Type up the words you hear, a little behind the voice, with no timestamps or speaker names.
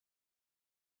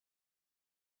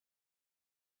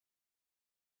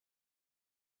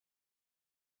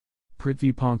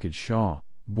Pruthvishaw,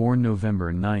 born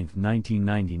November 9,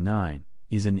 1999,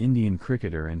 is an Indian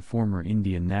cricketer and former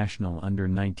Indian national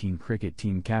under-19 cricket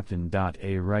team captain.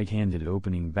 A right-handed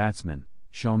opening batsman,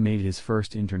 Shaw made his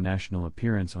first international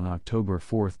appearance on October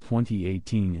 4,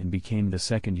 2018 and became the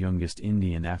second youngest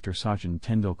Indian after Sachin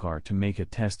Tendulkar to make a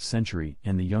Test century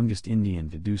and the youngest Indian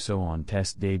to do so on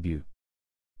Test debut.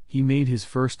 He made his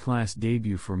first-class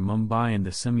debut for Mumbai in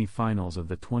the semi-finals of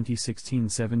the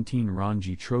 2016-17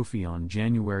 Ranji Trophy on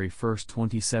January 1,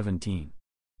 2017.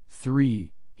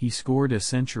 3. He scored a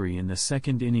century in the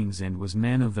second innings and was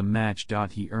man of the match.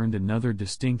 He earned another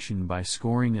distinction by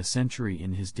scoring a century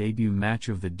in his debut match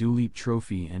of the Duleep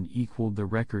Trophy and equaled the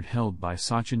record held by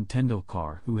Sachin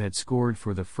Tendulkar, who had scored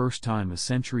for the first time a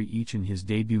century each in his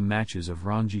debut matches of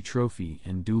Ranji Trophy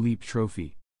and Duleep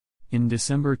Trophy. In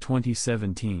December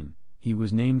 2017, he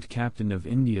was named captain of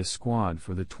India's squad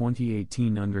for the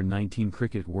 2018 Under-19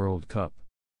 Cricket World Cup.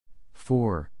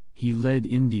 4. He led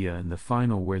India in the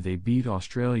final where they beat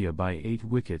Australia by 8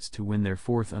 wickets to win their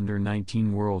 4th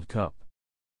Under-19 World Cup.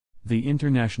 The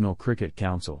International Cricket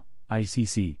Council,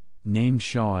 ICC, named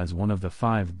Shaw as one of the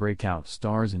 5 breakout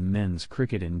stars in men's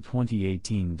cricket in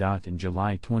 2018. In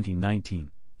July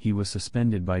 2019, he was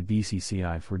suspended by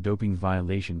BCCI for doping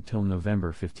violation till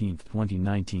November 15,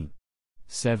 2019.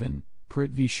 7.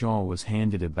 Pruthvishaw was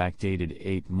handed a backdated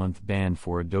 8-month ban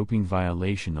for a doping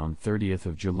violation on 30th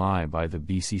of July by the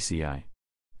BCCI.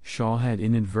 Shaw had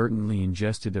inadvertently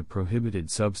ingested a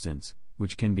prohibited substance,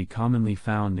 which can be commonly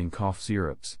found in cough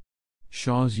syrups.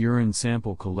 Shaw's urine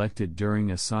sample collected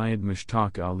during a Syed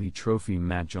Mushtaq Ali Trophy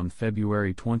match on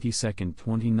February 22,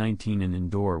 2019 in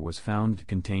Indore was found to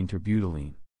contain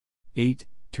terbutaline. 8.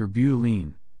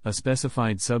 Terbutaline, a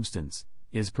specified substance,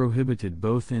 is prohibited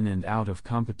both in and out of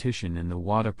competition in the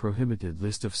WADA prohibited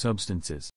list of substances.